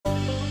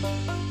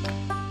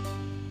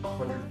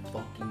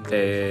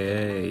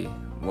Hey,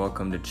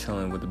 welcome to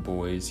Chilling with the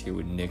Boys here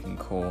with Nick and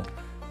Cole,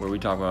 where we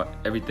talk about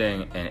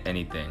everything and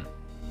anything.